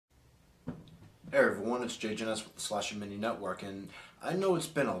Hey everyone, it's Jenness with the TheSMNetwork, and I know it's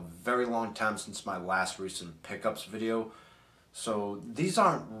been a very long time since my last recent pickups video, so these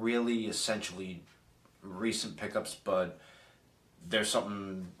aren't really essentially recent pickups, but there's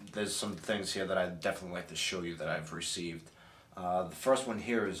some things here that I'd definitely like to show you that I've received. The first one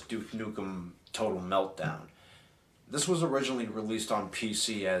here is Duke Nukem Total Meltdown. This was originally released on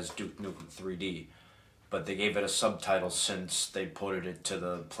PC as Duke Nukem 3D, but they gave it a subtitle since they ported it to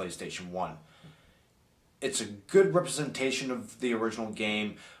the PlayStation 1. It's a good representation of the original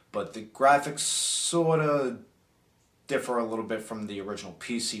game, but the graphics sort of differ a little bit from the original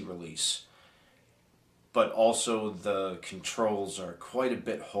PC release. But also the controls are quite a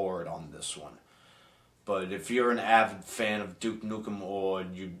bit horrid on this one. But if you're an avid fan of Duke Nukem or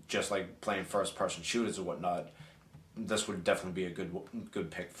you just like playing first-person shooters or whatnot, this would definitely be a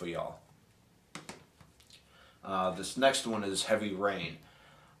good pick for y'all. This next one is Heavy Rain.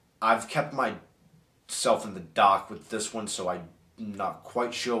 I've kept myself in the dark with this one, so I'm not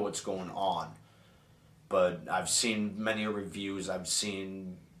quite sure what's going on. But I've seen many reviews, I've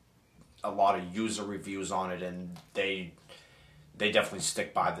seen a lot of user reviews on it, and they definitely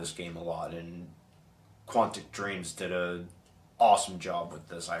stick by this game a lot. And Quantic Dreams did an awesome job with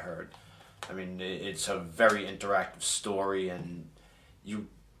this, I heard. I mean, it's a very interactive story, and you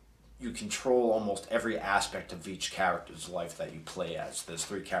control almost every aspect of each character's life that you play as. There's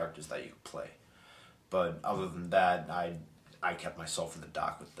 3 characters that you play. But other than that, I kept myself in the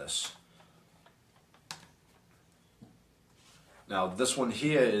dark with this. Now, this one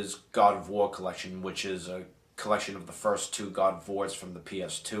here is God of War Collection, which is a collection of the first 2 God of Wars from the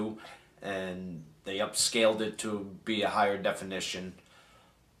PS2, and they upscaled it to be a higher definition.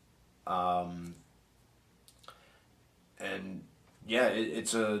 And yeah,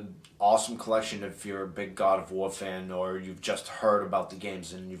 it's an awesome collection if you're a big God of War fan or you've just heard about the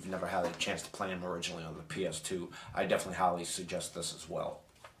games and you've never had a chance to play them originally on the PS2. I definitely highly suggest this as well.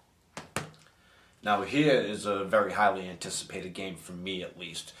 Now here is a very highly anticipated game for me, at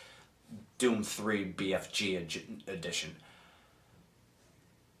least. Doom 3 BFG Edition.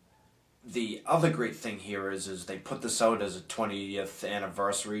 The other great thing here is they put this out as a 20th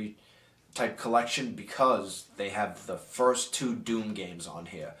anniversary type collection because they have the first 2 Doom games on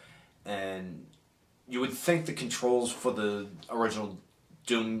here. And you would think the controls for the original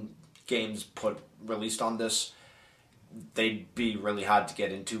Doom games released on this, they'd be really hard to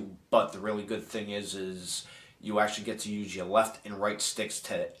get into, but the really good thing is you actually get to use your left and right sticks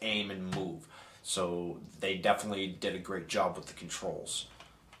to aim and move. So they definitely did a great job with the controls.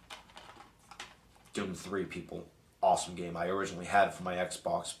 Doom 3, people, awesome game. I originally had it for my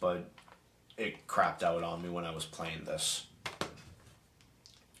Xbox, but it crapped out on me when I was playing this.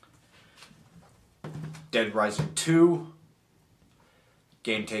 Dead Rising 2.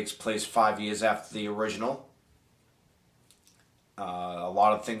 Game takes place 5 years after the original. A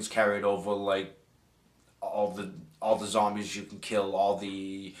lot of things carried over, like all the zombies you can kill, all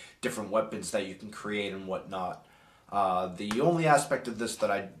the different weapons that you can create and whatnot. The only aspect of this that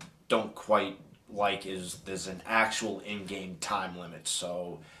I don't quite like is there's an actual in-game time limit,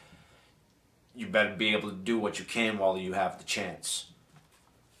 so you better be able to do what you can while you have the chance.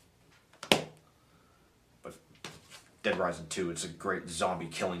 But Dead Rising 2, it's a great zombie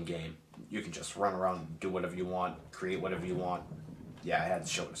killing game. You can just run around and do whatever you want, create whatever you want. Yeah, I had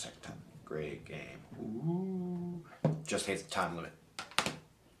to show it a second time. Great game. Ooh. Just hate the time limit.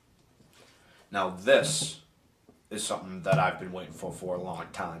 Now this is something that I've been waiting for a long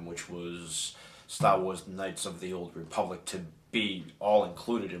time, which was Star Wars Knights of the Old Republic to be all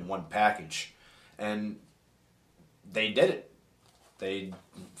included in one package. And they did it. They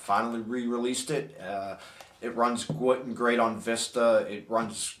finally re-released it. It runs great on Vista. It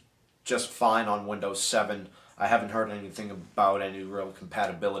runs just fine on Windows 7. I haven't heard anything about any real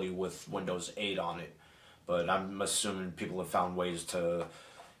compatibility with Windows 8 on it. But I'm assuming people have found ways to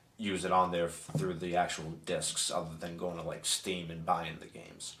use it on there through the actual discs other than going to like Steam and buying the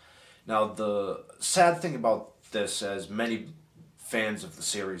games. Now the sad thing about this, as many fans of the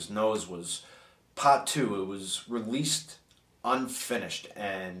series knows, was Part 2. It was released unfinished,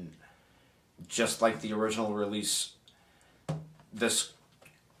 and just like the original release, this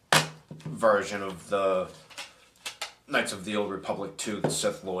version of the Knights of the Old Republic 2, the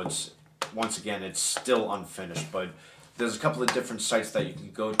Sith Lords, once again, it's still unfinished, but there's a couple of different sites that you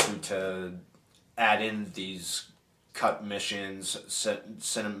can go to add in these cut missions,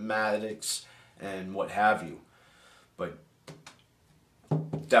 cinematics, and what have you. But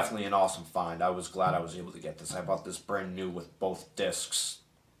definitely an awesome find. I was glad I was able to get this. I bought this brand new with both discs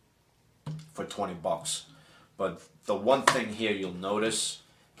for 20 bucks. But the one thing here you'll notice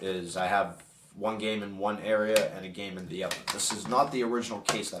is I have one game in one area and a game in the other. This is not the original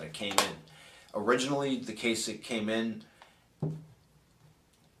case that it came in. Originally, the case it came in,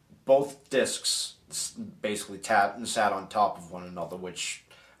 both discs basically tapped and sat on top of one another, which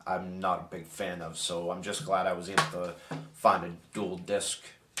I'm not a big fan of, so I'm just glad I was able to find a dual disc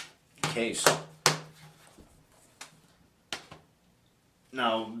case.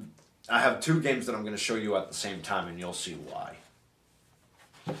 Now, I have two games that I'm going to show you at the same time, and you'll see why.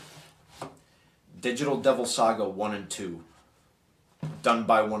 Digital Devil Saga 1 and 2, done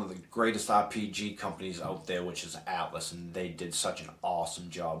by one of the greatest RPG companies out there, which is Atlas, and they did such an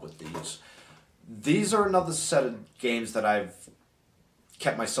awesome job with these. These are another set of games that I've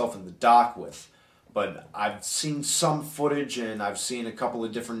kept myself in the dark with, but I've seen some footage and I've seen a couple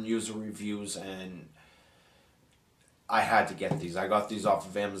of different user reviews, and I had to get these. I got these off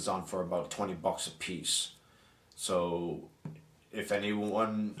of Amazon for about 20 bucks a piece. So if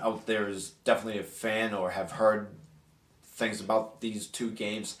anyone out there is definitely a fan or have heard things about these two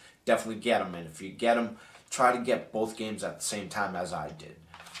games, definitely get them. And if you get them, try to get both games at the same time as I did,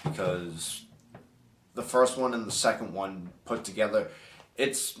 because the first one and the second one put together,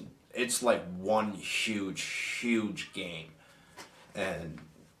 it's like one huge game. And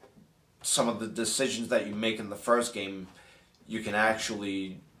some of the decisions that you make in the first game, you can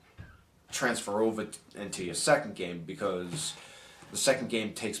actually transfer over into your second game, because the second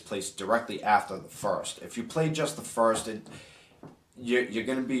game takes place directly after the first. If you play just the first, you're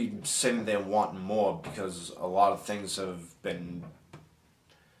going to be sitting there wanting more, because a lot of things have been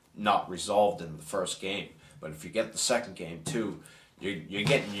not resolved in the first game. But if you get the second game too, you're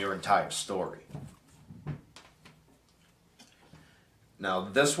getting your entire story. Now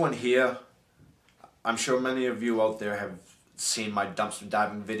this one here, I'm sure many of you out there have seen my dumpster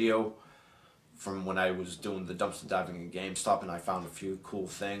diving video from when I was doing the dumpster diving in GameStop, and I found a few cool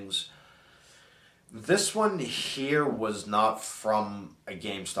things. This one here was not from a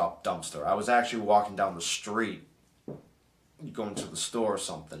GameStop dumpster. I was actually walking down the street, going to the store or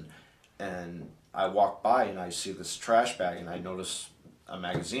something, and I walked by and I see this trash bag and I noticed a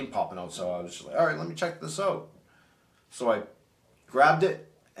magazine popping out, so I was just like, alright, let me check this out. So I grabbed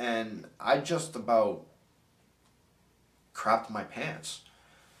it and I just about crapped my pants.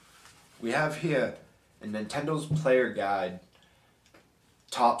 We have here a Nintendo's Player Guide,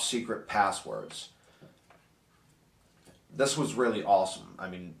 Top Secret Passwords. This was really awesome. I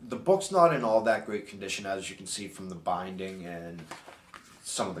mean, the book's not in all that great condition, as you can see from the binding, and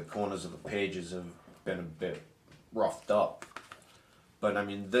some of the corners of the pages have been a bit roughed up. But I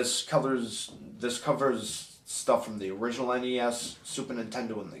mean, this covers stuff from the original NES, Super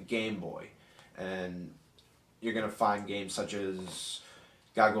Nintendo, and the Game Boy. And you're going to find games such as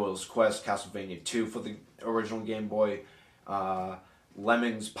Gargoyle's Quest, Castlevania 2 for the original Game Boy,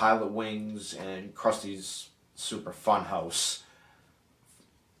 Lemmings, Pilot Wings, and Krusty's Super Fun House.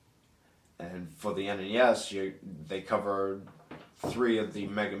 And for the NES, they cover 3 of the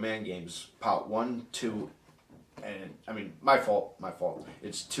Mega Man games, Part 1, 2, and, I mean, my fault.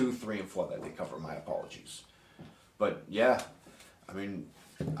 It's 2, 3, and 4 that they cover, my apologies. But, yeah, I mean,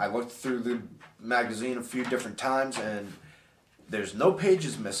 I looked through the magazine a few different times, and there's no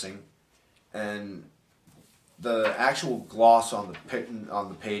pages missing, and the actual gloss on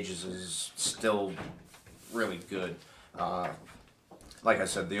the pages is still really good. Like I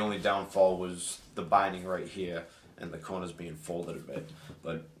said, the only downfall was the binding right here and the corners being folded a bit,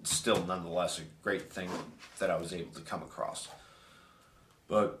 but still nonetheless a great thing that I was able to come across.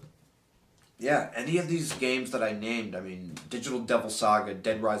 But yeah, any of these games that I named, I mean, Digital Devil Saga,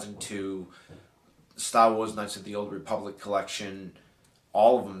 Dead Rising 2, Star Wars Knights of the Old Republic collection,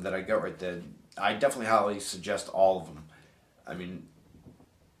 all of them that I got right there, I definitely highly suggest all of them. I mean,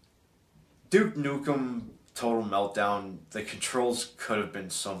 Duke Nukem, Total Meltdown, the controls could have been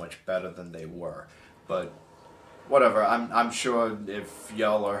so much better than they were, but whatever. I'm sure if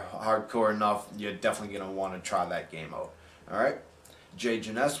y'all are hardcore enough, you're definitely gonna want to try that game out. All right,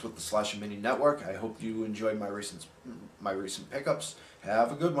 Jenness with the TheSMNetwork. I hope you enjoyed my recent pickups.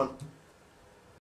 Have a good one.